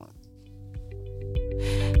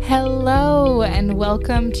Hello and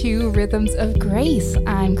welcome to Rhythms of Grace.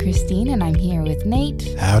 I'm Christine and I'm here with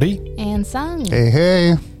Nate. Howdy. And Sung.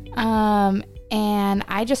 Hey. And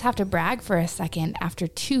I just have to brag for a second. After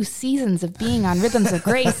 2 seasons of being on Rhythms of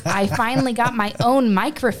Grace, I finally got my own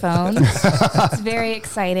microphone. It's very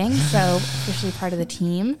exciting. So officially part of the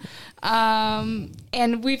team.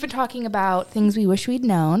 And we've been talking about things we wish we'd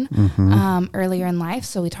known earlier in life.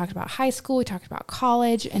 So we talked about high school, we talked about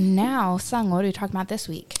college, and now, Sung, what are we talking about this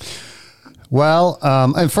week? Well,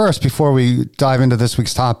 and first, before we dive into this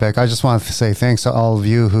week's topic, I just want to say thanks to all of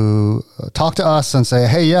you who talk to us and say,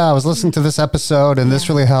 hey, yeah, I was listening to this episode and this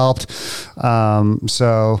really helped.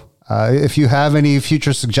 If you have any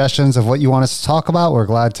future suggestions of what you want us to talk about, we're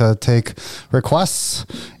glad to take requests,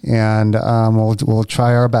 and we'll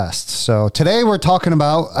try our best. So today we're talking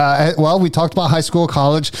about, we talked about high school,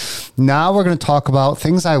 college. Now we're going to talk about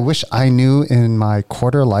things I wish I knew in my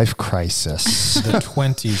quarter life crisis. The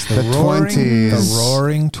 20s. The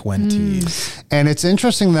roaring 20s. And it's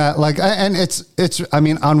interesting that,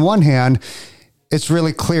 on one hand, it's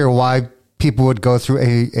really clear why people would go through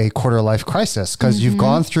a quarter life crisis, because you've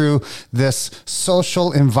gone through this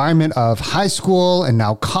social environment of high school and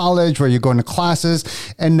now college, where you're going to classes,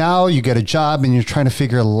 and now you get a job and you're trying to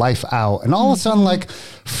figure life out. And all of a sudden, like,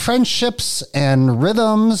 friendships and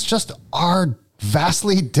rhythms just are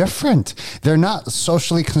vastly different. They're not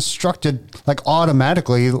socially constructed like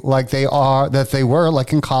automatically like they were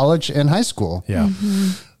like in college and high school. Yeah.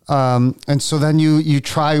 And so then you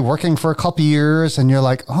try working for a couple years and you're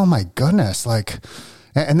like, oh my goodness,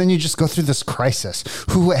 and then you just go through this crisis.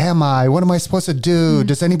 Who am I? What am I supposed to do?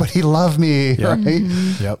 Does anybody love me? Yep. Right?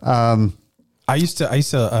 Yep. I used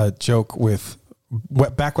to joke with,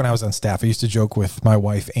 back when I was on staff, I used to joke with my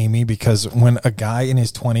wife, Amy, because when a guy in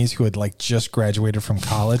his 20s who had like just graduated from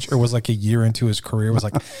college or was like a year into his career was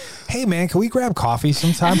like, hey man, can we grab coffee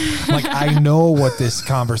sometime? Like, I know what this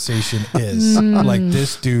conversation is. Like,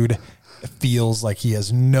 this dude feels like he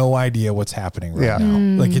has no idea what's happening right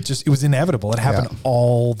now. Like, it was inevitable. It happened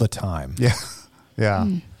all the time. Yeah. Yeah.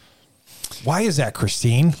 Why is that,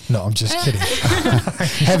 Christine? No, I'm just kidding.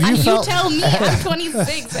 You tell me. I'm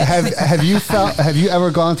 26. Have you ever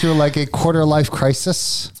gone through like a quarter life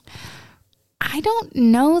crisis? I don't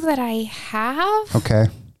know that I have. Okay.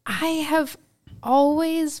 I have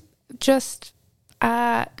always just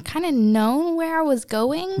kind of known where I was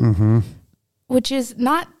going, which is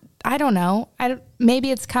not, I don't know. Maybe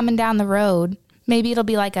it's coming down the road. Maybe it'll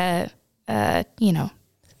be like a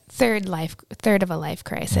third of a life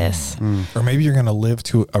crisis. Or maybe you're going to live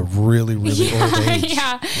to a really, really old age.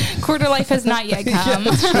 Yeah. Quarter life has not yet come.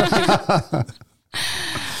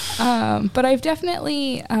 But I've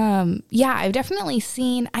definitely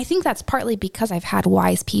seen, I think that's partly because I've had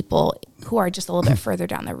wise people who are just a little bit further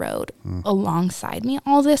down the road alongside me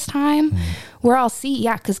all this time, where I'll see,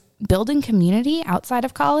 because building community outside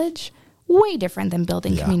of college, way different than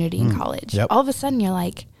building community in college. Yep. All of a sudden you're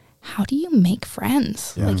like, how do you make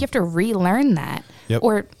friends? Like, you have to relearn that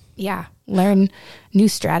or learn new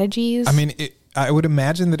strategies. I mean, I would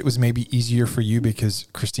imagine that it was maybe easier for you because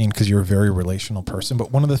you're a very relational person.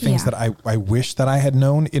 But one of the things that I wish that I had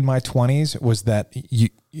known in my 20s was that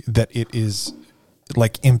it is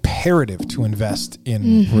like imperative to invest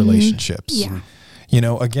in relationships. Yeah. You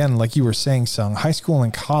know, again, like you were saying, Sung, high school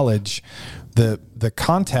and college, the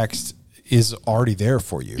context is already there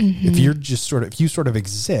for you. If you're just if you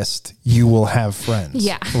exist, you will have friends.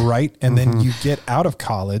 Yeah. Right. And then you get out of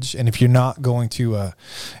college, and if you're not going to a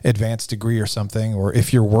advanced degree or something, or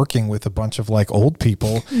if you're working with a bunch of like old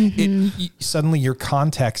people, suddenly your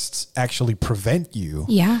contexts actually prevent you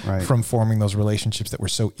from forming those relationships that were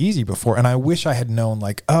so easy before. And I wish I had known,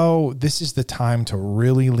 like, oh, this is the time to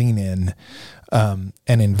really lean in and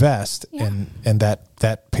invest, and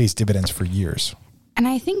that pays dividends for years. And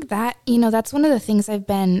I think that, that's one of the things I've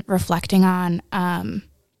been reflecting on,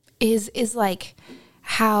 is like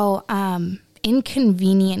how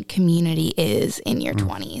inconvenient community is in your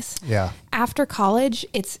 20s. Yeah. After college,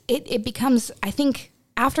 it becomes, I think,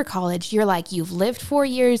 after college, you're like, you've lived 4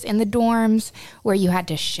 years in the dorms where you had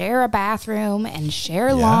to share a bathroom and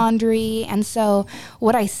share laundry. And so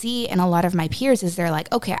what I see in a lot of my peers is they're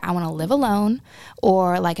like, okay, I want to live alone.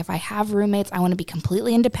 Or like, if I have roommates, I want to be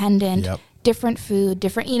completely independent. Yep. Different food,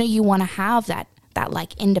 different, you want to have that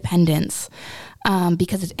like independence, and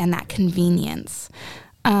that convenience.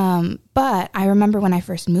 But I remember when I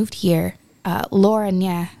first moved here, Laura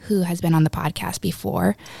Nye, who has been on the podcast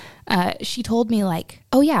before, she told me like,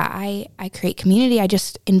 oh yeah, I create community. I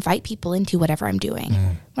just invite people into whatever I'm doing.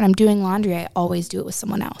 When I'm doing laundry, I always do it with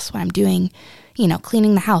someone else. When I'm doing,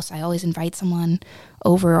 cleaning the house, I always invite someone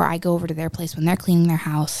over, or I go over to their place when they're cleaning their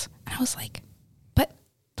house. And I was like, but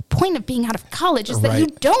the point of being out of college is that you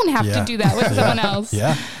don't have to do that with someone else.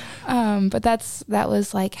 Yeah. But that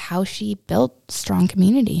was like how she built strong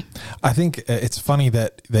community. I think it's funny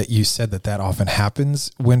that you said that often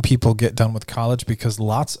happens when people get done with college, because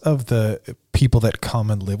lots of the people that come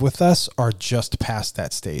and live with us are just past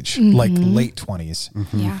that stage, like late 20s.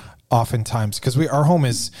 Yeah. Oftentimes, because our home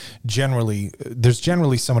is there's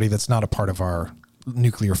generally somebody that's not a part of our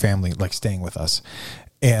nuclear family, like staying with us.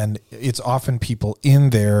 And it's often people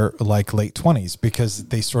in their like late 20s, because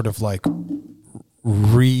they sort of like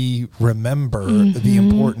remember the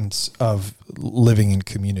importance of living in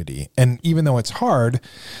community. And even though it's hard,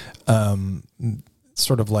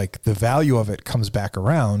 sort of like the value of it comes back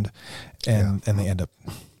around, and they end up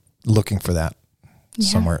looking for that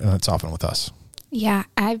somewhere. And it's often with us. Yeah,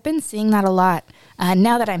 I've been seeing that a lot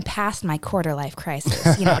now that I'm past my quarter life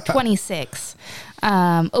crisis, 26,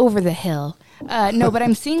 over the hill. No, but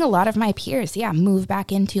I'm seeing a lot of my peers, move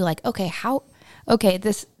back into like,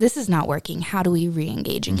 this is not working. How do we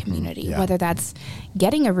re-engage in community? Yeah. Whether that's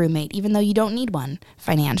getting a roommate, even though you don't need one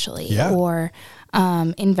financially, or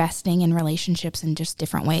investing in relationships in just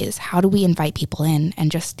different ways. How do we invite people in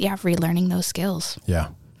and just, relearning those skills? Yeah.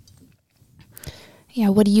 Yeah.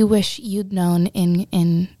 What do you wish you'd known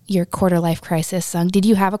in your quarter life crisis? Did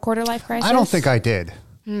you have a quarter life crisis? I don't think I did.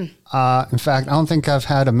 In fact, I don't think I've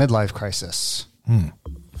had a midlife crisis.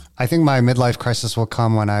 I think my midlife crisis will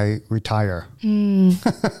come when I retire.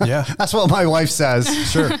 Yeah. That's what my wife says.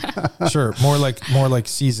 Sure. More like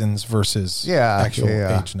seasons versus actual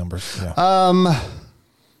age numbers. Yeah.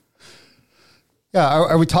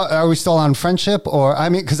 Are we still on friendship, or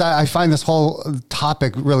because I find this whole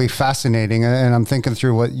topic really fascinating, and I'm thinking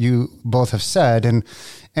through what you both have said, and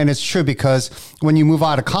it's true, because when you move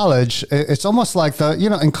out of college, it's almost like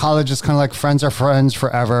in college it's kind of like friends are friends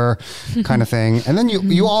forever kind of thing, and then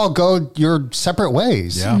you all go your separate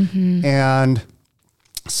ways. Yeah. And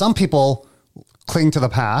some people cling to the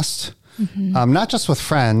past, not just with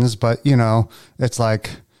friends, but it's like.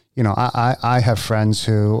 I have friends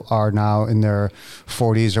who are now in their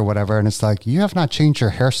 40s or whatever, and it's like, you have not changed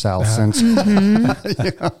your hairstyle since.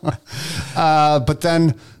 But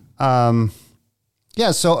then,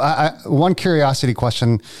 so one curiosity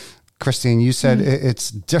question, Christine, you said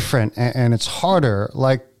it's different and it's harder.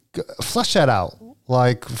 Like, flesh that out,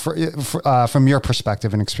 like from your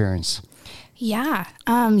perspective and experience. Yeah.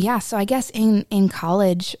 So I guess in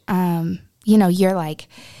college, you're like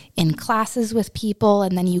in classes with people,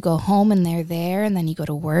 and then you go home and they're there, and then you go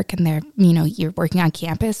to work and they're, you're working on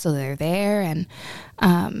campus, so they're there. And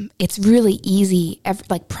it's really easy.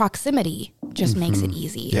 Like proximity just makes it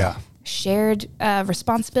easy. Yeah. Shared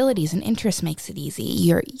responsibilities and interests makes it easy.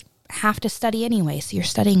 You have to study anyway, so you're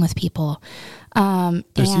studying with people.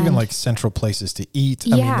 There's even like central places to eat.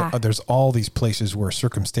 I mean, there's all these places where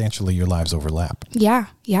circumstantially your lives overlap. Yeah.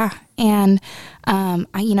 And,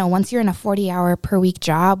 once you're in a 40-hour per week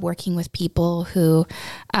job working with people who,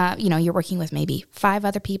 you're working with maybe 5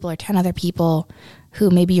 other people or 10 other people who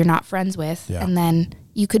maybe you're not friends with. Yeah. And then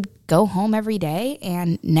you could go home every day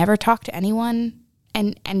and never talk to anyone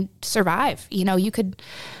and survive. You could,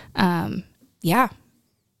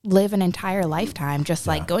 live an entire lifetime just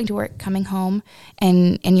like going to work, coming home,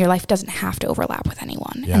 and your life doesn't have to overlap with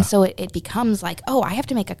anyone. And so it becomes like, I have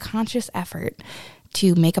to make a conscious effort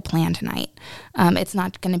to make a plan tonight. It's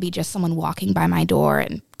not going to be just someone walking by my door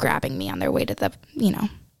and grabbing me on their way to the,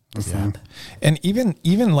 Yeah. And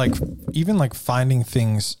even like finding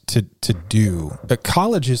things to do.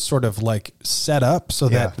 College is sort of like set up so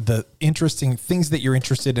that the interesting things that you're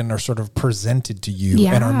interested in are sort of presented to you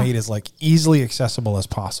and are made as like easily accessible as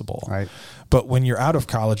possible. Right. But when you're out of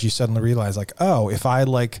college, you suddenly realize like, if I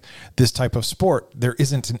like this type of sport, there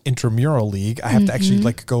isn't an intramural league. I have to actually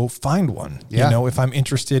like go find one. Yeah. If I'm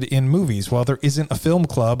interested in movies, well, there isn't a film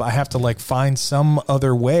club. I have to like find some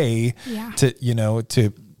other way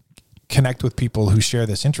to connect with people who share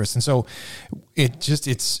this interest. And so it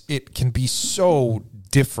can be so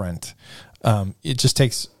different. It just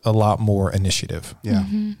takes a lot more initiative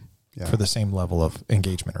for the same level of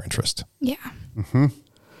engagement or interest. Yeah. Mm-hmm.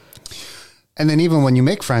 And then even when you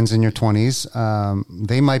make friends in your 20s,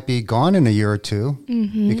 they might be gone in a year or two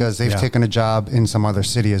because they've taken a job in some other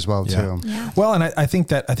city as well too. Yeah. Well, and I think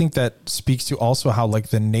that speaks to also how like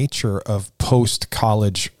the nature of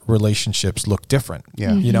post-college relationships look different.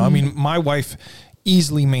 Yeah. I mean, my wife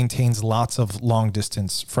easily maintains lots of long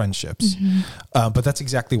distance friendships. But that's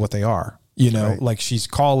exactly what they are. You know, Right. like she's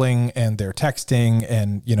calling and they're texting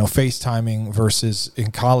and, you know, FaceTiming, versus in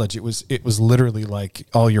college, it was literally like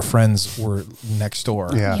all your friends were next door,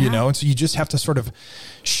 Yeah. you know? And so you just have to sort of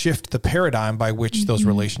shift the paradigm by which those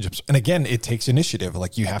relationships, and again, it takes initiative.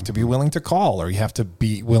 Like you have to be willing to call, or you have to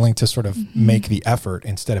be willing to sort of make the effort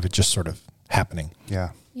instead of it just sort of happening.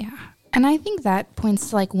 Yeah. Yeah. And I think that points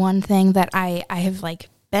to like one thing that I have like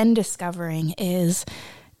been discovering is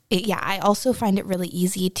I also find it really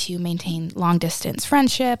easy to maintain long distance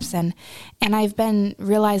friendships, and I've been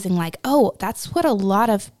realizing like, oh, that's what a lot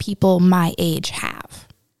of people my age have,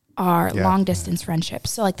 are Yeah. long distance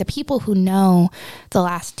friendships. So like the people who know the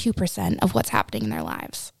last 2% of what's happening in their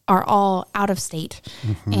lives are all out of state,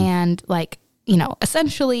 and like, you know,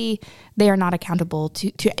 essentially they are not accountable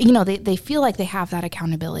to you know, they feel like they have that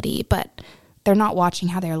accountability, but they're not watching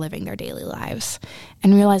how they're living their daily lives,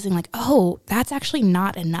 and realizing like, oh, that's actually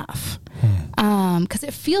not enough. Because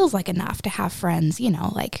it feels like enough to have friends, you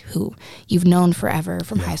know, like who you've known forever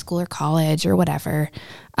from high school or college or whatever.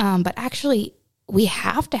 But actually, we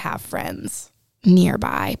have to have friends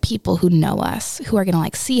nearby, people who know us, who are going to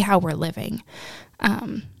like see how we're living.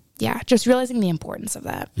 Just realizing the importance of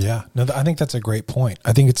that. Yeah, no, I think that's a great point.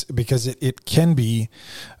 I think it's because it can be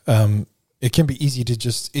easy to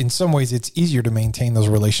just, in some ways, it's easier to maintain those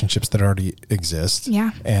relationships that already exist.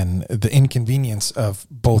 Yeah. And the inconvenience of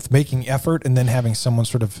both making effort and then having someone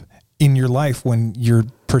sort of in your life when you're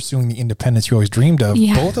pursuing the independence you always dreamed of.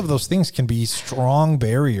 Yeah. Both of those things can be strong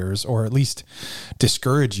barriers, or at least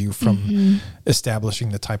discourage you from establishing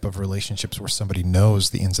the type of relationships where somebody knows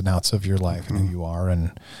the ins and outs of your life and who you are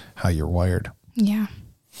and how you're wired. Yeah.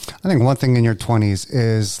 I think one thing in your 20s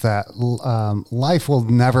is that life will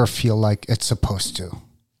never feel like it's supposed to.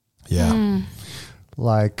 Yeah.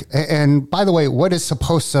 Like, and by the way, what is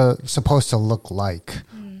supposed to look like?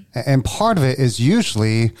 And part of it is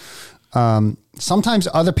usually sometimes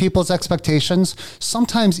other people's expectations,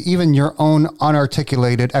 sometimes even your own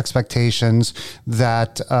unarticulated expectations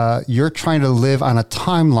that you're trying to live on a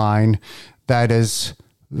timeline that is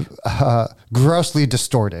grossly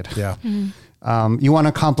distorted. Yeah. You want to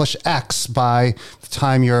accomplish X by the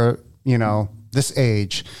time you're, you know, this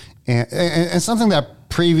age, and something that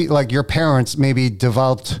like your parents maybe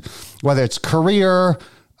developed, whether it's career,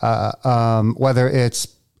 whether it's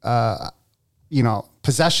you know,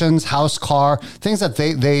 possessions, house, car, things that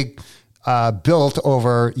they built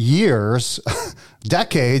over years,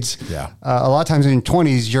 decades. Yeah. A lot of times in your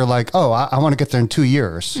 20s, you're like, oh, I want to get there in 2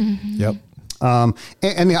 years. Yep. And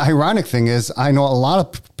the ironic thing is, I know a lot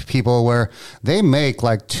of people where they make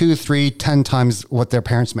like 2, 3, 10 times what their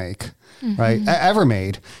parents make, right? Ever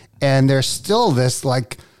made. And there's still this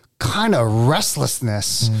like kind of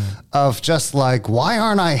restlessness of just like, why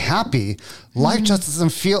aren't I happy? Life just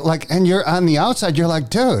doesn't feel like, and you're on the outside, you're like,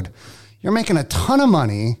 dude, you're making a ton of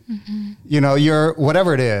money, you know, you're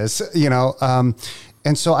whatever it is, you know?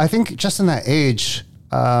 And so I think just in that age,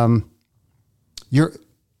 you're,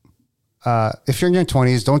 if you're in your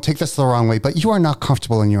 20s, don't take this the wrong way, but you are not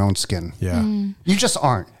comfortable in your own skin. Yeah. You just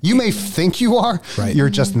aren't. You may think you are, Right.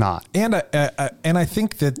 You're just not. And I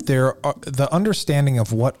think that the understanding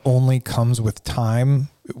of what only comes with time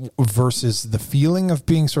versus the feeling of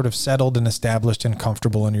being sort of settled and established and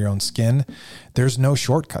comfortable in your own skin, there's no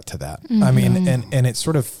shortcut to that. I mean, and it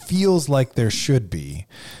sort of feels like there should be.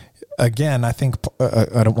 Again, I think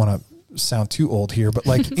I don't want to sound too old here, but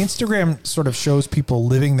like Instagram sort of shows people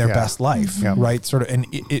living their best life, right? Sort of, and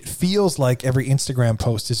it feels like every Instagram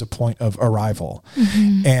post is a point of arrival.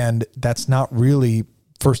 And that's not really,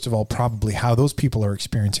 first of all, probably how those people are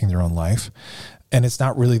experiencing their own life. And it's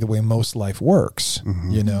not really the way most life works,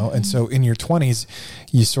 you know? And so in your 20s,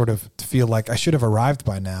 you sort of feel like I should have arrived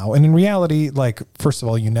by now. And in reality, like, first of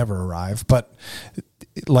all, you never arrive, but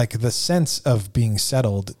like the sense of being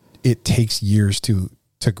settled, it takes years to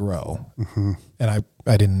grow. And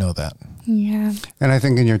I didn't know that. Yeah. And I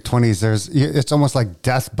think in your 20s, it's almost like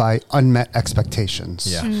death by unmet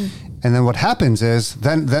expectations. Yeah. And then what happens is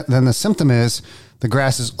then the symptom is the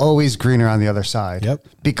grass is always greener on the other side. Yep.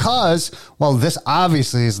 Because, well, this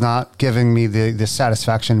obviously is not giving me the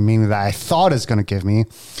satisfaction, meaning that I thought is going to give me.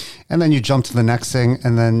 And then you jump to the next thing,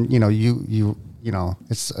 and then, you know, you know,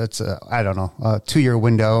 it's a, I don't know, a 2-year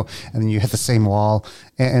window, and then you hit the same wall.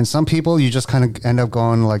 And some people, you just kind of end up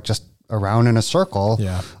going like just around in a circle.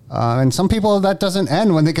 Yeah. And some people, that doesn't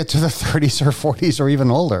end when they get to the 30s or 40s or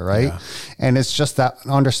even older, right? Yeah. And it's just that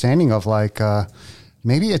understanding of like,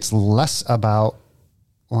 maybe it's less about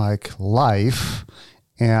like life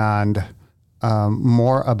and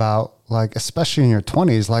more about like, especially in your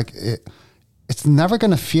 20s, like it's never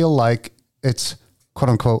going to feel like it's quote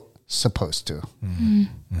unquote supposed to. Mm-hmm.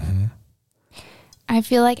 Mm-hmm. I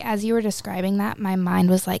feel like as you were describing that, my mind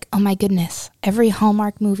was like, oh my goodness, every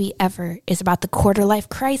Hallmark movie ever is about the quarter life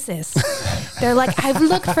crisis. They're like, I've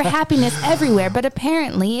looked for happiness everywhere, but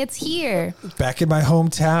apparently it's here. Back in my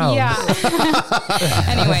hometown. Yeah.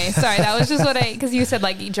 Anyway, sorry, that was just because you said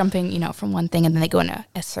like jumping, from one thing and then they go in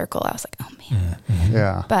a circle. I was like, oh man. Mm-hmm.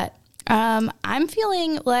 Yeah. But I'm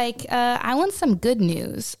feeling like I want some good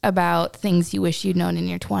news about things you wish you'd known in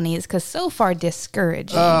your 20s, because so far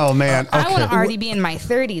discouraging. Oh man, okay. I want to already be in my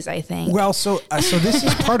 30s, I think. Well, so this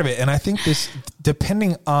is part of it, and I think this,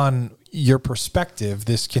 depending on your perspective,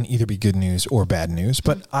 this can either be good news or bad news.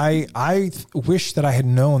 But I wish that I had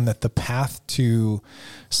known that the path to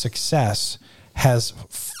success has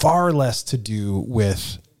far less to do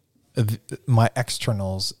with my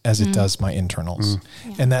externals as it does my internals.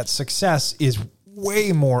 Yeah. And that success is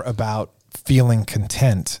way more about feeling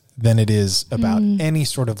content than it is about any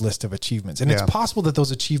sort of list of achievements. And it's possible that those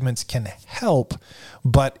achievements can help,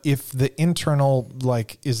 but if the internal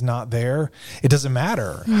is not there, it doesn't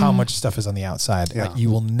matter how much stuff is on the outside. Yeah. You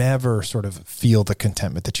will never sort of feel the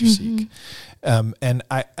contentment that you seek. And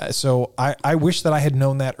I wish that I had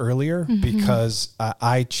known that earlier, because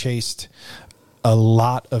I chased a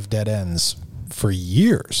lot of dead ends for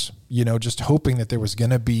years, just hoping that there was going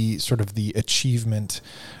to be sort of the achievement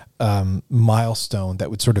milestone that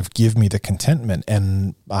would sort of give me the contentment.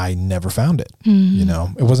 And I never found it.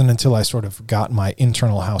 It wasn't until I sort of got my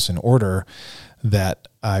internal house in order that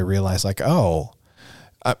I realized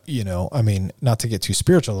not to get too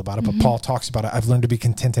spiritual about it, but Paul talks about it. I've learned to be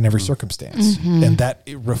content in every circumstance, and that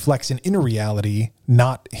it reflects an inner reality,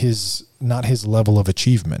 not his level of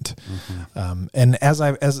achievement. And as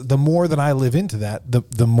the more that I live into that,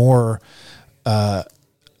 the more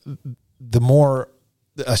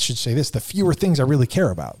I should say this, the fewer things I really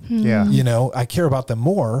care about. Yeah. I care about them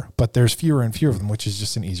more, but there's fewer and fewer of them, which is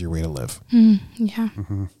just an easier way to live. Yeah.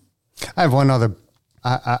 I have one other,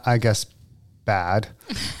 I guess, bad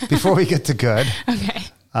before we get to good. Okay.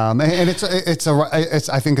 And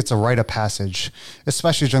I think it's a rite of passage,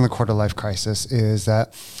 especially during the quarter life crisis, is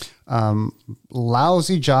that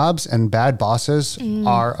lousy jobs and bad bosses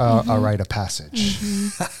are a rite of passage.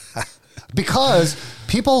 Because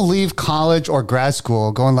people leave college or grad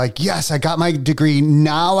school going like, yes, I got my degree.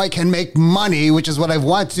 Now I can make money, which is what I've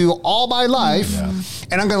wanted to do all my life.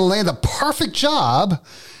 And I'm going to land the perfect job.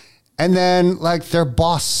 And then their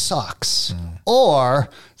boss sucks, or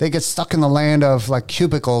they get stuck in the land of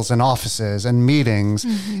cubicles and offices and meetings.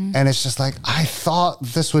 And it's just I thought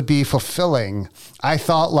this would be fulfilling. I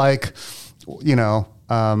thought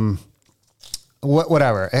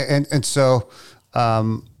whatever. And so,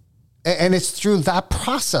 and it's through that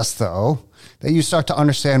process though, that you start to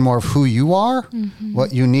understand more of who you are,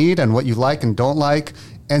 what you need and what you like and don't like.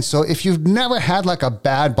 And so if you've never had a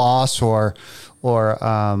bad boss or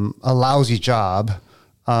a lousy job,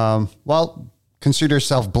 well, consider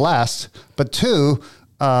yourself blessed. But two,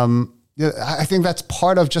 I think that's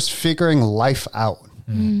part of just figuring life out.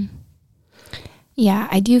 Yeah,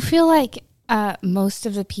 I do feel like most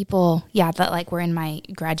of the people, that were in my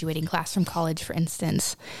graduating class from college, for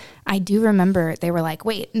instance, I do remember they were like,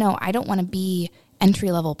 wait, no, I don't want to be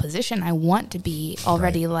entry-level position. I want to be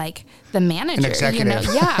already the manager. An executive.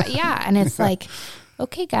 Yeah. And it's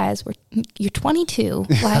okay, guys, you're 22.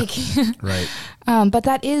 Right. But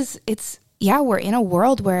we're in a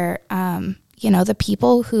world where, the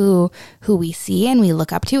people who we see and we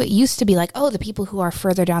look up to, it used to be the people who are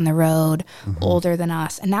further down the road, older than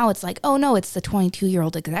us. And now it's oh no, it's the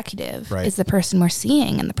 22-year-old executive is the person we're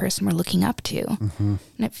seeing and the person we're looking up to. And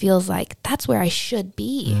it feels like that's where I should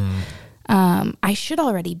be. I should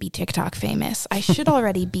already be TikTok famous. I should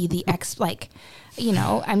already be the you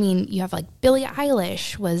have Billie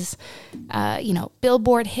Eilish was,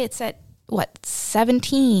 Billboard hits at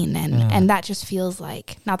 17, and that just feels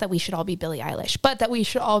not that we should all be Billie Eilish, but that we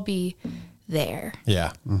should all be there.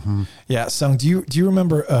 Yeah. Yeah. Sung, do you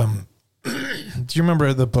remember, do you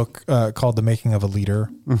remember the book called The Making of a Leader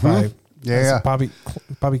by Bobby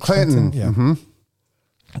Clinton?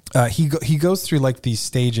 Yeah. He goes through these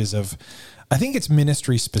stages of, I think it's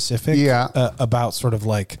ministry specific, about sort of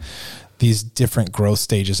these different growth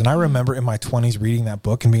stages. And I remember in my 20s reading that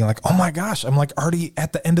book and being oh my gosh, I'm already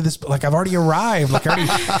at the end of this, I've already arrived,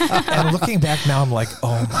 and looking back now, I'm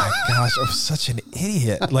oh my gosh, I'm such an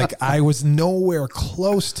idiot. I was nowhere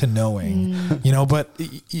close to knowing, but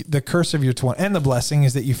the curse of your 20s and the blessing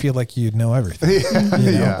is that you feel you know everything,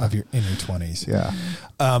 in your 20s. Yeah.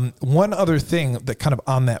 One other thing that kind of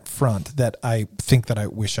on that front that I think that I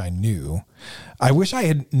wish I knew, I wish I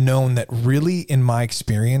had known that really, in my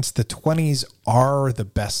experience, the 20s are the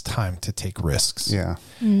best time to take risks. Yeah.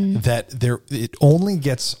 That it only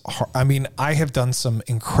gets hard. I mean, I have done some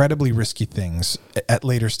incredibly risky things at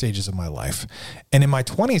later stages of my life. And in my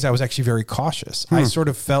 20s, I was actually very cautious. I sort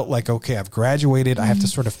of felt like, okay, I've graduated. I have to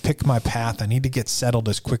sort of pick my path. I need to get settled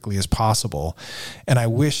as quickly as possible. And I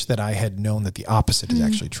wish that I had known that the opposite is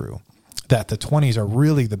actually true. That the 20s are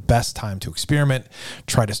really the best time to experiment,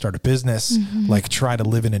 try to start a business, like try to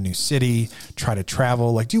live in a new city, try to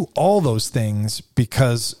travel, like do all those things,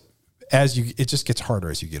 because it just gets harder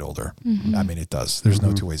as you get older. I mean, it does. There's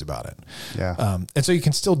no two ways about it. Yeah. And so you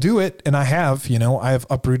can still do it. And I have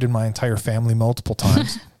uprooted my entire family multiple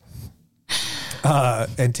times.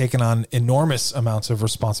 And taken on enormous amounts of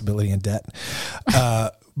responsibility and debt.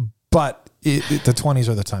 But the 20s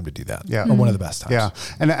are the time to do that. Yeah. Or one of the best times. Yeah.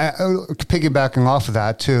 And piggybacking off of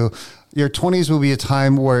that too, your 20s will be a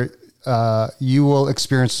time where you will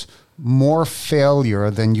experience more failure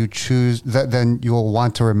than you than you'll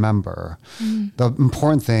want to remember. The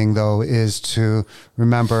important thing though is to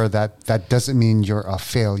remember that doesn't mean you're a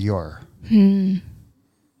failure.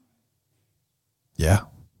 Yeah.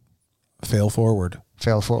 Fail forward.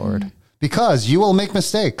 Because you will make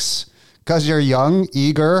mistakes because you're young,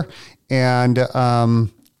 eager, and or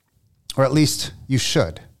at least you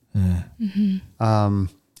should. And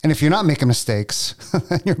if you're not making mistakes,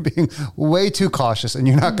 then you're being way too cautious, and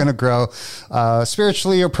you're not going to grow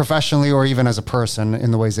spiritually or professionally or even as a person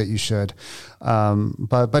in the ways that you should.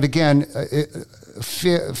 But again,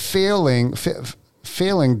 failing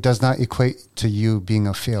does not equate to you being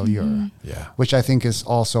a failure. Yeah. Which I think is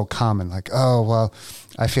also common. Like, oh, well,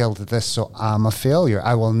 I failed at this, so I'm a failure.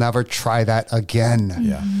 I will never try that again.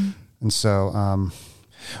 Yeah. And so,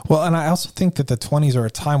 well, and I also think that the 20s are a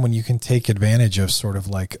time when you can take advantage of sort of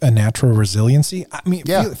like a natural resiliency. I mean,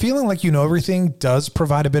 feeling like you know everything does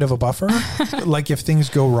provide a bit of a buffer. Like if things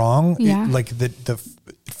go wrong, like the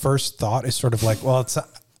first thought is sort of like, well, it's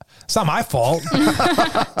not my fault.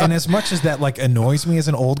 And as much as that like annoys me as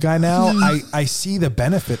an old guy now, I see the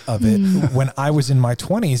benefit of it when I was in my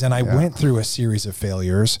 20s and I went through a series of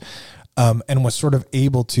failures and was sort of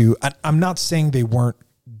able to, I'm not saying they weren't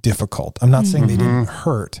difficult. I'm not saying they didn't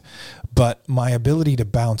hurt, but my ability to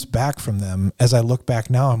bounce back from them, as I look back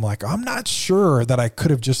now, I'm like, I'm not sure that I could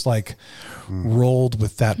have just like rolled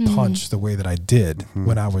with that punch the way that I did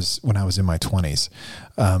when I was in my 20s.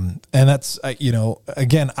 And that's,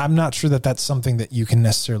 again, I'm not sure that that's something that you can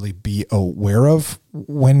necessarily be aware of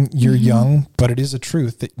when you're young, but it is a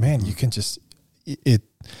truth that, man, you can just,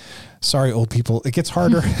 sorry, old people, it gets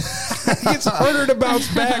harder. It gets harder to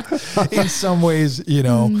bounce back in some ways,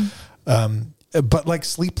 but like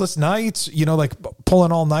sleepless nights, like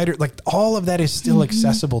pulling all nighter, like all of that is still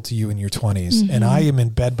accessible to you in your 20s. And I am in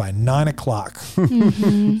bed by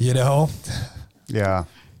 9:00, Yeah.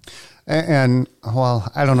 And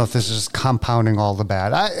well, I don't know if this is just compounding all the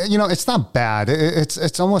bad. It's not bad.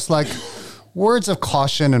 It's almost like words of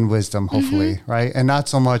caution and wisdom, hopefully, right? And not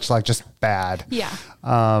so much like just bad. Yeah.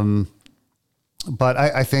 But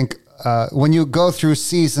I think when you go through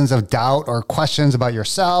seasons of doubt or questions about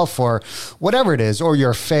yourself or whatever it is, or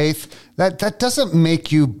your faith, that doesn't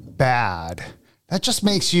make you bad. That just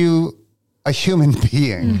makes you a human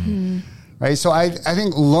being, right? So I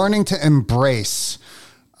think learning to embrace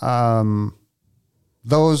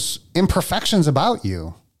those imperfections about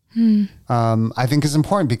you, I think is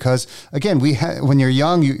important because again, when you're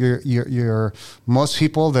young, you're most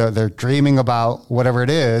people they're dreaming about whatever it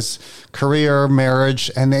is, career,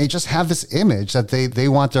 marriage, and they just have this image that they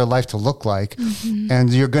want their life to look like,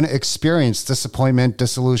 and you're going to experience disappointment,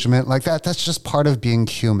 disillusionment, like that. That's just part of being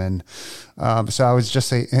human. So I would just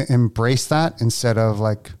say embrace that instead of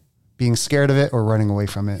like being scared of it or running away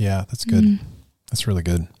from it. Yeah, that's good. That's really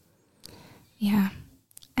good. Yeah.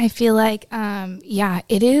 I feel like,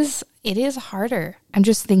 it is harder. I'm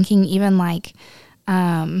just thinking even like,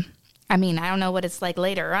 I don't know what it's like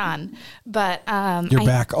later on, but, your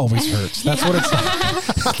back always hurts. That's what it's like.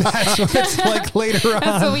 That's what it's like later on.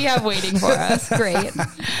 That's what we have waiting for us. Great.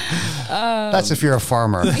 That's if you're a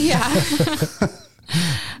farmer. Yeah.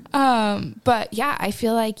 But yeah, I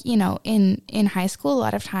feel like, in high school, a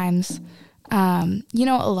lot of times, a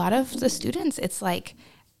lot of the students, it's like,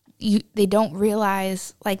 they don't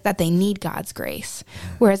realize like that they need God's grace.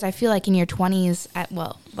 Whereas I feel like in your 20s,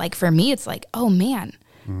 like for me, it's like, oh man,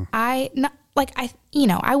 I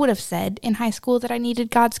would have said in high school that I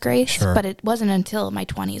needed God's grace, but it wasn't until my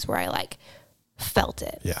 20s where I like felt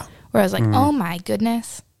it. Yeah. Where I was like, oh my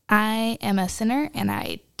goodness, I am a sinner and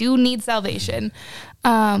I do need salvation,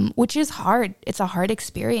 which is hard. It's a hard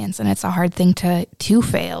experience, and it's a hard thing to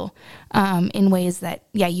fail in ways that,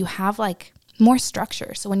 you have like more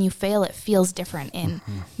structure. So when you fail, it feels different in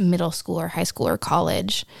middle school or high school or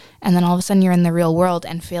college. And then all of a sudden you're in the real world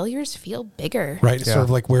and failures feel bigger. Right. It's sort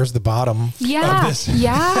of like, where's the bottom of this?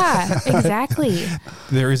 Yeah, exactly.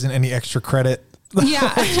 There isn't any extra credit.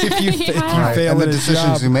 Yeah. if you fail and at the a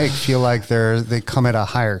decisions job. you make feel like they come at a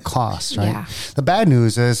higher cost, right? Yeah. The bad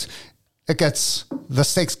news is the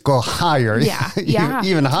stakes go higher,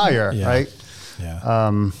 even higher, right?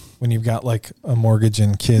 Yeah. When you've got like a mortgage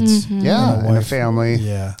and kids, and a family,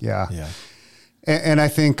 yeah. And I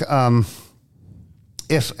think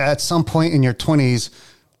if at some point in your 20s,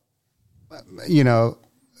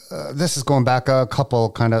 this is going back a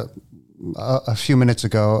few minutes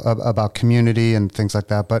ago about community and things like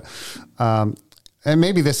that. But, and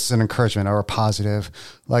maybe this is an encouragement or a positive,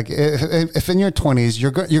 like if in your 20s,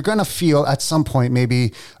 you're going to feel at some point,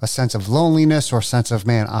 maybe a sense of loneliness or a sense of,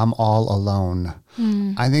 man, I'm all alone.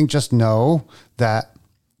 I think just know that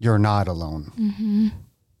you're not alone.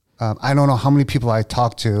 I don't know how many people I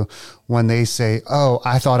talk to when they say, oh,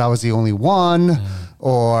 I thought I was the only one,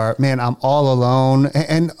 or man, I'm all alone.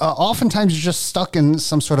 And oftentimes you're just stuck in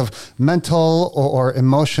some sort of mental or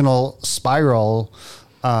emotional spiral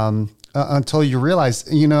until you realize,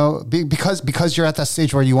 because you're at that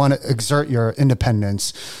stage where you want to exert your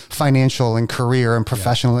independence, financial and career and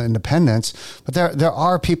professional independence. But there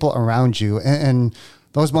are people around you, and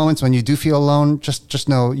those moments when you do feel alone, just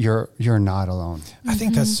know you're not alone. I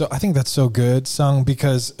think that's so good, Sung,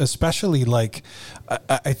 because especially like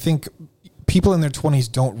I think people in their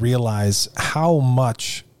 20s don't realize how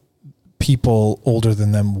much people older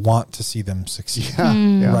than them want to see them succeed.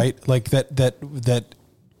 Right? Like that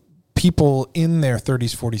people in their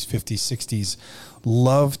 30s, 40s, 50s, 60s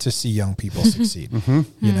love to see young people succeed.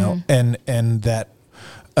 And that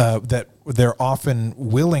they're often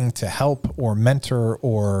willing to help or mentor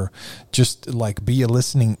or just like be a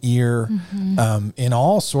listening ear in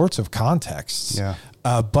all sorts of contexts.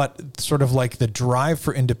 But sort of like the drive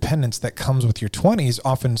for independence that comes with your 20s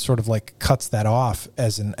often sort of like cuts that off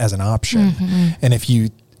as an option. And if you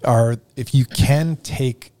can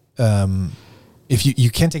take if you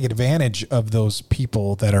can take advantage of those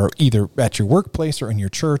people that are either at your workplace or in your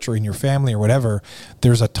church or in your family or whatever,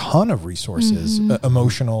 there's a ton of resources,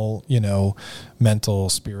 emotional, mental,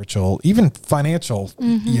 spiritual, even financial,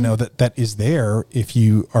 that is there if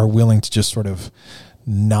you are willing to just sort of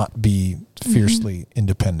not be fiercely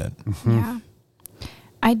independent. Yeah.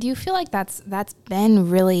 I do feel like that's been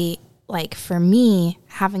really, like, for me,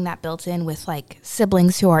 having that built in with like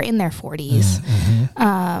siblings who are in their 40s,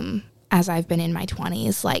 as I've been in my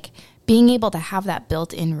 20s, like being able to have that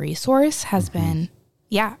built-in resource has been,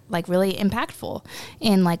 like really impactful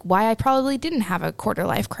in like why I probably didn't have a quarter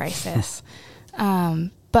life crisis.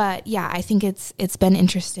 But I think it's been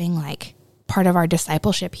interesting. Like part of our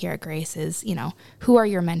discipleship here at Grace is, who are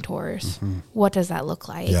your mentors? What does that look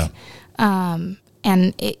like? And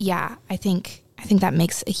I think that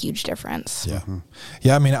makes a huge difference.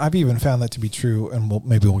 I mean, I've even found that to be true, and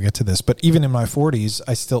maybe we'll get to this, but even in my 40s,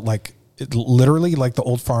 I still literally like the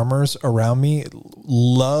old farmers around me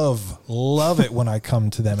love it when I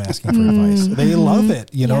come to them asking for advice. They love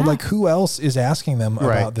it, like who else is asking them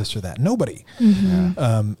about this or that? Nobody.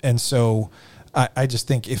 And so I just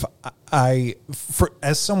think if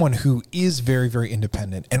as someone who is very, very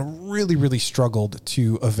independent and really, really struggled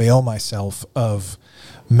to avail myself of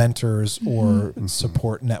mentors or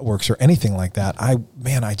support networks or anything like that, I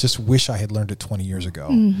just wish I had learned it 20 years ago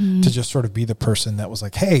to just sort of be the person that was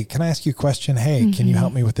like, hey, can I ask you a question? Hey, can you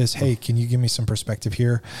help me with this? Hey, can you give me some perspective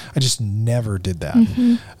here? I just never did that.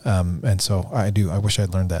 And so I wish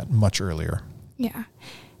I'd learned that much earlier. Yeah.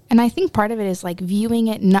 And I think part of it is like viewing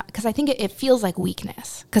it not because I think it feels like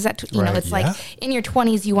weakness because that it's like in your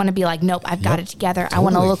 20s you want to be like, nope, I've got it together. Totally. I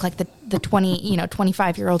want to look like the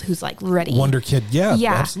 25-year-old who's like ready, wonder kid. Yeah,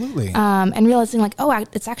 absolutely. And realizing like,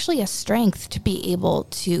 it's actually a strength to be able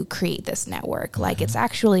to create this network. Like it's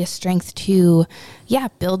actually a strength to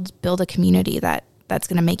build a community that's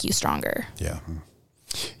going to make you stronger.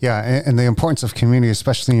 And the importance of community,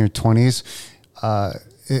 especially in your 20s,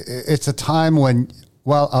 it's a time when.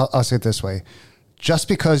 Well, I'll say it this way. Just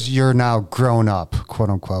because you're now grown up, quote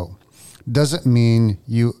unquote, doesn't mean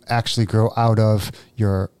you actually grow out of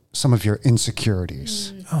some of your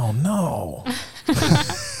insecurities. Oh, no.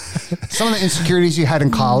 Some of the insecurities you had in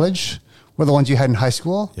college were the ones you had in high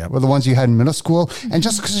school, were the ones you had in middle school. And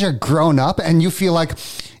just because you're grown up and you feel like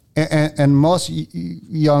and most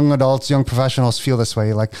young adults, young professionals feel this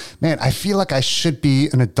way. Like, man, I feel like I should be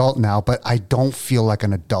an adult now, but I don't feel like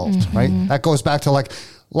an adult, right? That goes back to like,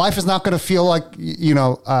 life is not going to feel like,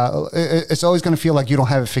 it's always going to feel like you don't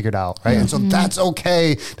have it figured out, right? And so that's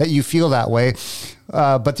okay that you feel that way.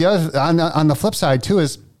 But the other, on the flip side too,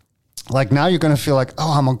 is like, now you're going to feel like,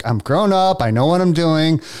 oh, I'm grown up. I know what I'm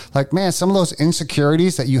doing. Like, man, some of those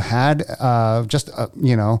insecurities that you had,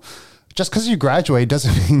 just because you graduate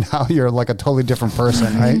doesn't mean now you're like a totally different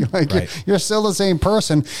person, right? Like you're still the same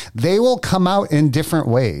person. They will come out in different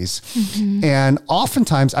ways. And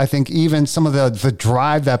oftentimes I think even some of the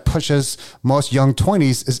drive that pushes most young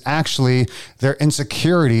 20s is actually their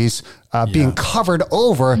insecurities being covered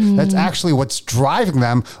over. That's actually what's driving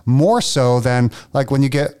them more so than like when you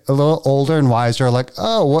get a little older and wiser, like,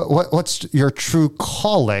 oh, what's your true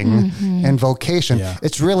calling and vocation?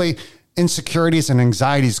 It's really insecurities and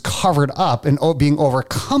anxieties covered up and being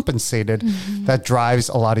overcompensated that drives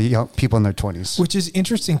a lot of young people in their 20s. Which is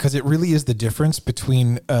interesting because it really is the difference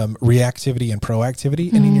between reactivity and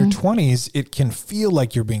proactivity. And in your 20s, it can feel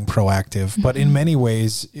like you're being proactive, but in many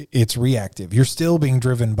ways it's reactive. You're still being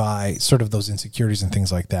driven by sort of those insecurities and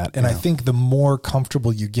things like that. And I think the more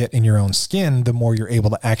comfortable you get in your own skin, the more you're able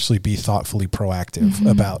to actually be thoughtfully proactive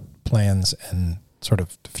about plans and sort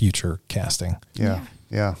of future casting.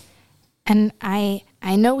 Yeah. And I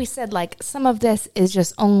know we said like some of this is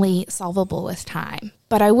just only solvable with time,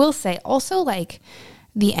 but I will say also like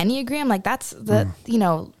the Enneagram, like that's the,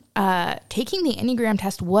 taking the Enneagram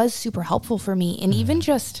test was super helpful for me. And even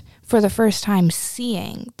just for the first time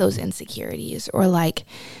seeing those insecurities or like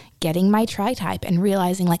getting my tri-type and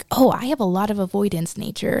realizing like, oh, I have a lot of avoidance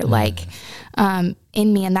nature, like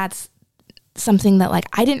in me. And that's something that like,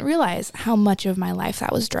 I didn't realize how much of my life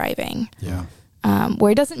that was driving. Yeah.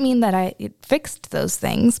 Where it doesn't mean that it fixed those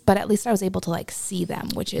things, but at least I was able to like see them,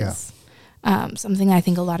 which is something I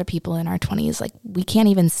think a lot of people in our 20s, like we can't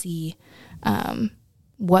even see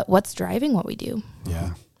what's driving what we do.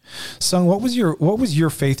 Yeah. Sung, what was your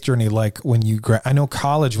faith journey like when you I know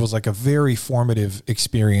college was like a very formative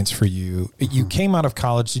experience for you. You came out of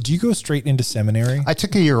college. Did you go straight into seminary? I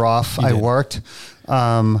took a year off. I worked,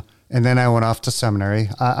 and then I went off to seminary.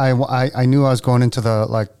 I knew I was going into the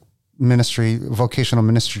like vocational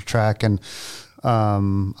ministry track. And,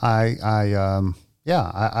 I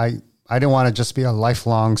didn't want to just be a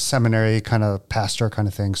lifelong seminary kind of pastor kind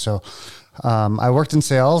of thing. So, I worked in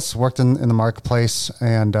sales, worked in the marketplace,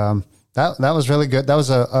 and, that was really good. That was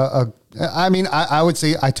I would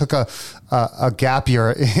say I took a gap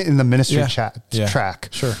year in the ministry track.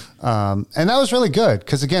 Sure. And that was really good.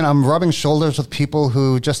 Because again, I'm rubbing shoulders with people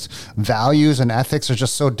who just values and ethics are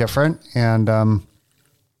just so different. And,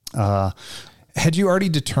 had you already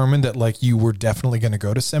determined that like you were definitely going to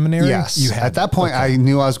go to seminary? Yes. You had. At that point, I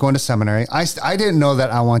knew I was going to seminary. I didn't know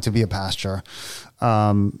that I wanted to be a pastor.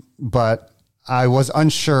 But I was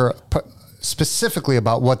unsure specifically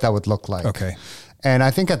about what that would look like. Okay. And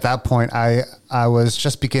I think at that point, I was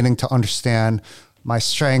just beginning to understand my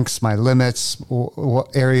strengths, my limits,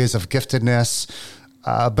 what areas of giftedness.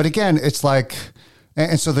 But again, it's like,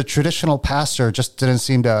 and so the traditional pastor just didn't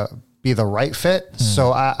seem to be the right fit.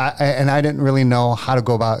 So I didn't really know how to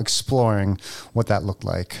go about exploring what that looked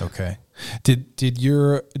like. Okay. Did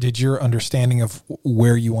your understanding of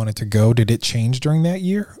where you wanted to go, did it change during that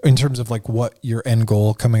year in terms of like what your end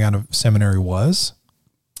goal coming out of seminary was?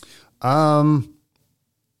 I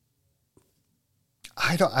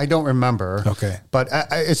don't remember. Okay. But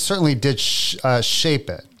it certainly did shape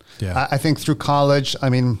it. Yeah. I think through college, I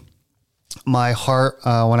mean, my heart,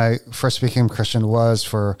 when I first became Christian was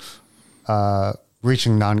for,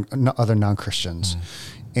 reaching other non-Christians.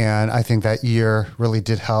 And I think that year really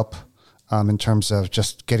did help, in terms of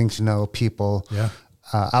just getting to know people,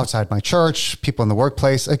 outside my church, people in the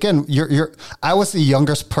workplace. Again, I was the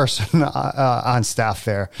youngest person on staff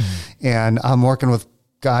there, and I'm working with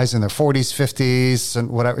guys in their 40s, 50s, and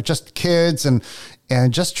whatever, just kids, and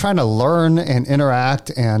just trying to learn and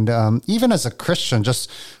interact, and even as a Christian, just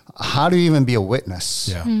how do you even be a witness?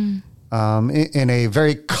 Yeah. In a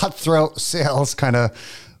very cutthroat sales kind of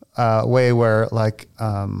way, where like.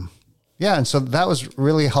 And so that was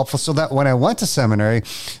really helpful. So that when I went to seminary,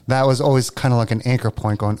 that was always kind of like an anchor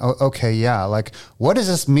point going, oh, okay, yeah. Like, what does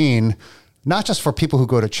this mean? Not just for people who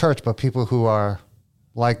go to church, but people who are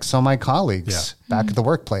like some of my colleagues back at the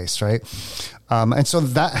workplace. Right. And so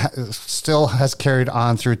that still has carried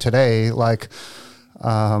on through today. Like,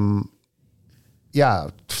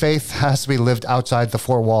 faith has to be lived outside the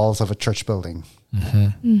four walls of a church building.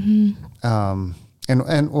 And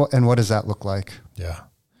what does that look like? Yeah.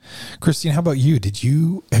 Christine, how about you?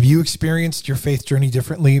 Have you experienced your faith journey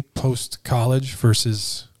differently post college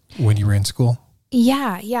versus when you were in school?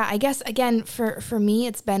 Yeah. I guess again, for me,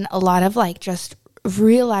 it's been a lot of like just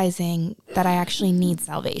realizing that I actually need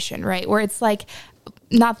salvation, right? Where it's like,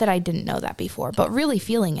 not that I didn't know that before, but really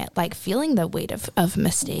feeling it, like feeling the weight of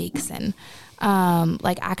mistakes and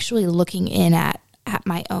like actually looking in at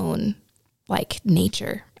my own like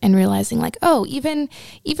nature and realizing like, oh, even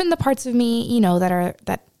the parts of me, you know,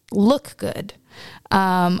 that look good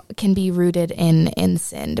can be rooted in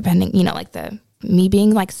sin, depending, you know, like me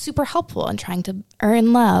being like super helpful and trying to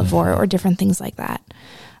earn love or different things like that.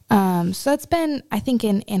 So it's been, I think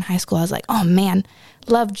in high school, I was like, oh man,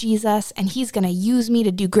 love Jesus and he's going to use me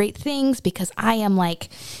to do great things because I am like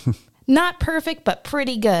not perfect, but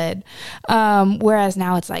pretty good. Whereas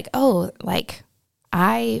now it's like, oh, like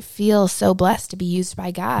I feel so blessed to be used by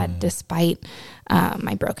God despite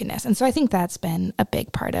my brokenness. And so I think that's been a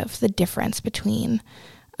big part of the difference between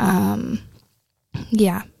undergrad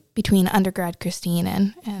Christine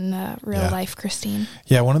and real life Christine.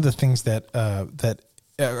 Yeah. One of the things that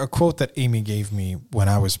a quote that Amy gave me when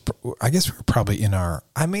I guess we were probably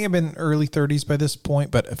I may have been early 30s by this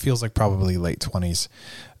point, but it feels like probably late 20s,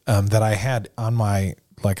 that I had on my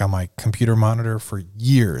computer monitor for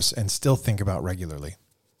years and still think about regularly.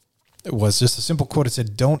 It was just a simple quote. It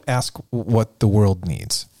said, don't ask what the world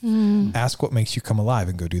needs. Ask what makes you come alive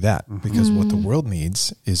and go do that. Because what the world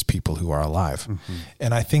needs is people who are alive.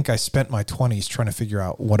 And I think I spent my 20s trying to figure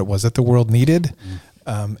out what it was that the world needed.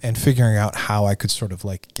 And figuring out how I could sort of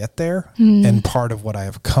like get there. And part of what I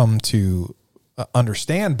have come to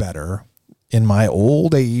understand better in my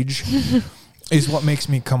old age is what makes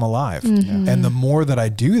me come alive. And the more that I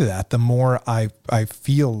do that, the more I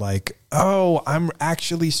feel like, oh, I'm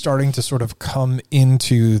actually starting to sort of come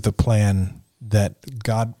into the plan that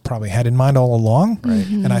God probably had in mind all along. Right.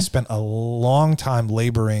 And I spent a long time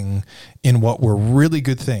laboring in what were really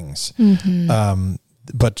good things.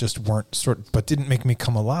 But just but didn't make me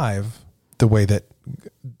come alive the way that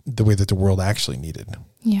the world actually needed.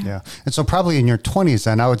 Yeah. And so probably in your 20s,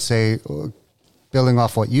 then I would say, building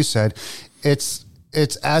off what you said, it's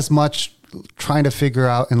as much trying to figure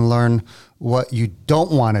out and learn what you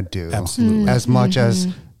don't want to do. Absolutely. As much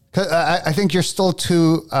as, cause I think you're still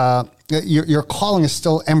too, your calling is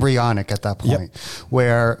still embryonic at that point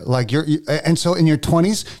where like and so in your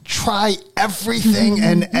 20s, try everything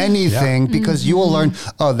and anything because you will learn,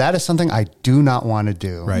 oh, that is something I do not want to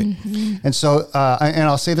do. Right. And so, and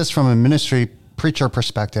I'll say this from a ministry preacher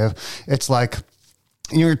perspective, it's like,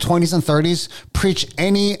 in your 20s and 30s, preach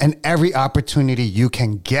any and every opportunity you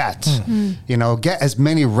can get. You know, get as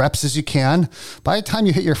many reps as you can. By the time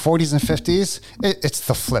you hit your 40s and 50s, it's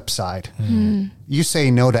the flip side. You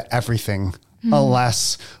say no to everything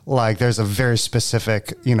unless like there's a very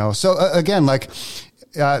specific, you know. So again, like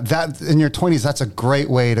that in your 20s, that's a great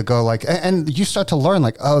way to go. Like, and you start to learn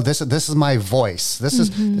like, oh, this is my voice. This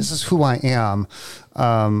is who I am.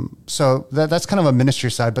 So that's kind of a ministry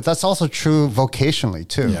side, but that's also true vocationally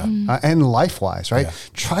too, and life-wise, right? Yeah.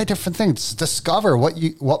 Try different things, discover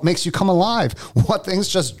what makes you come alive, what things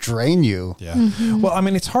just drain you. Yeah. Well, I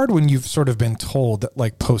mean, it's hard when you've sort of been told that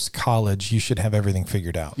like post-college, you should have everything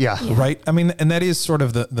figured out. Yeah. Right. I mean, and that is sort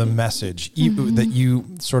of the message that you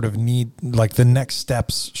sort of need, like the next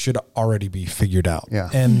steps should already be figured out. Yeah.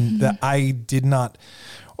 And that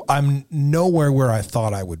I'm nowhere where I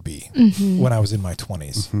thought I would be when I was in my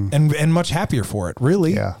 20s and much happier for it,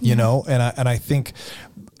 really, you know, and I think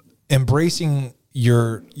embracing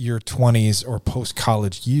your 20s or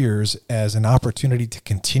post-college years as an opportunity to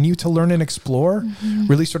continue to learn and explore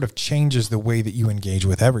really sort of changes the way that you engage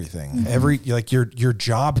with everything. Your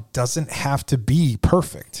job doesn't have to be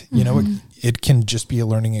perfect. You know, it can just be a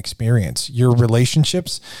learning experience. Your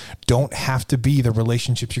relationships don't have to be the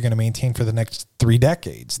relationships you're going to maintain for the next 3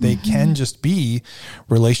 decades. They can just be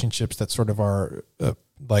relationships that sort of are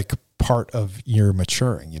like part of your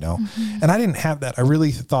maturing, you know? And I didn't have that. I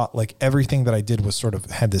really thought like everything that I did was sort of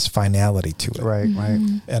had this finality to it. Right.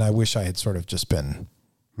 And I wish I had sort of just been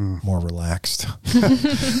more relaxed.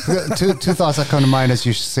 Two thoughts that come to mind as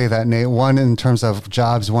you say that, Nate. One in terms of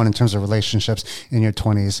jobs, one in terms of relationships in your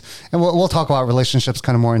 20s. And we'll talk about relationships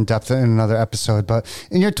kind of more in depth in another episode. But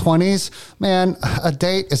in your 20s, man, a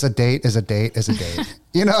date is a date is a date is a date.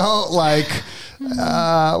 You know, like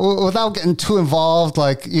without getting too involved,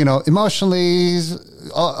 like, you know, emotionally,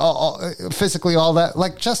 physically, all that.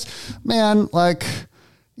 Like just, man, like,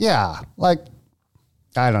 yeah, like,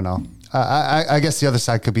 I don't know. I guess the other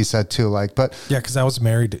side could be said too, like, but yeah, because I was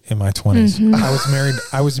married in my 20s.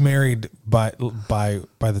 I was married by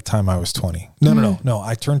the time I was 20. No.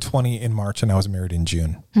 I turned 20 in March and I was married in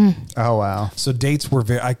June. Oh, wow. So dates were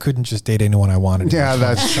I couldn't just date anyone I wanted. Yeah,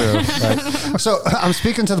 that's true. Right. So I'm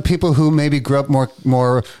speaking to the people who maybe grew up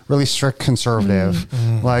more really strict conservative,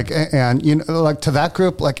 like, and like to that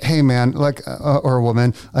group, like, hey man, like, or a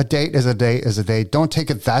woman, a date is a date is a date. Don't take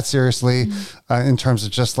it that seriously in terms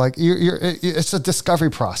of just like it's a discovery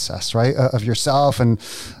process, right, of yourself, and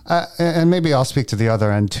maybe I'll speak to the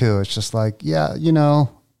other end too. It's just like, yeah,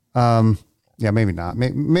 maybe not.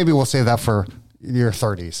 Maybe we'll say that for your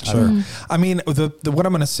 30s. Sure. I mean, the what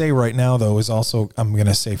I'm going to say right now, though, is also I'm going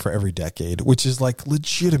to say for every decade, which is like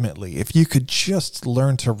legitimately, if you could just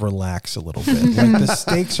learn to relax a little bit, like the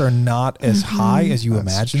stakes are not as high as you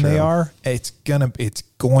imagine they are. It's going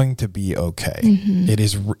to be okay.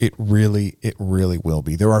 It really will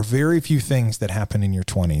be. There are very few things that happen in your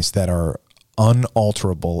 20s that are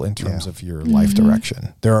unalterable in terms of your life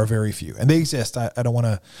direction. There are very few, and they exist. I don't want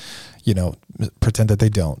to pretend that they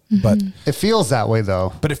don't, but it feels that way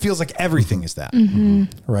though. But it feels like everything is that,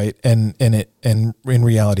 right? And in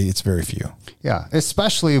reality, it's very few. Yeah,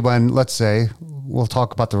 especially when, let's say, we'll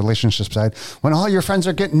talk about the relationship side, when all your friends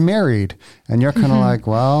are getting married, and you're kind of like,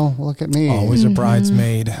 well, look at me, always a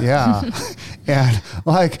bridesmaid. Yeah, and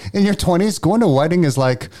like in your 20s, going to a wedding is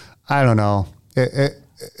like, I don't know,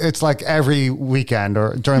 it's like every weekend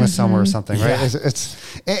or during the summer or something, right? Yeah.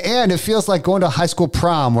 And it feels like going to a high school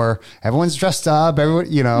prom where everyone's dressed up, everyone,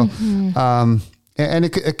 and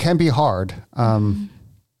it can be hard.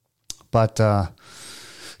 But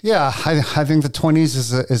yeah, I think the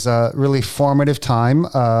 20s is a really formative time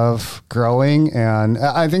of growing, and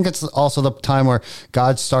I think it's also the time where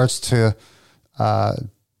God starts to,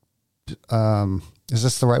 is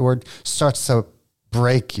this the right word? Starts to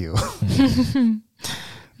break you.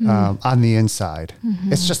 On the inside.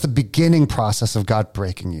 It's just the beginning process of God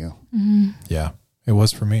breaking you. Yeah, it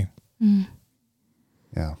was for me.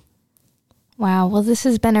 Yeah. Wow. Well, this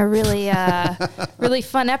has been a really, really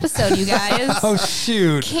fun episode, you guys. Oh,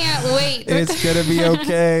 shoot. Can't wait. It's going to be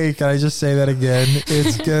okay. Can I just say that again?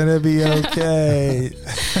 It's going to be okay.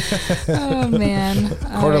 Oh, man.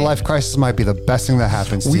 Quarter life crisis might be the best thing that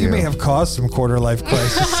happens to you. We may have caused some quarter life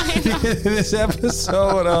crisis in this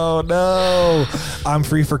episode. Oh, no. I'm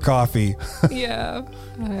free for coffee. Yeah.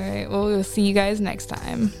 All right. Well, we'll see you guys next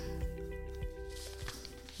time.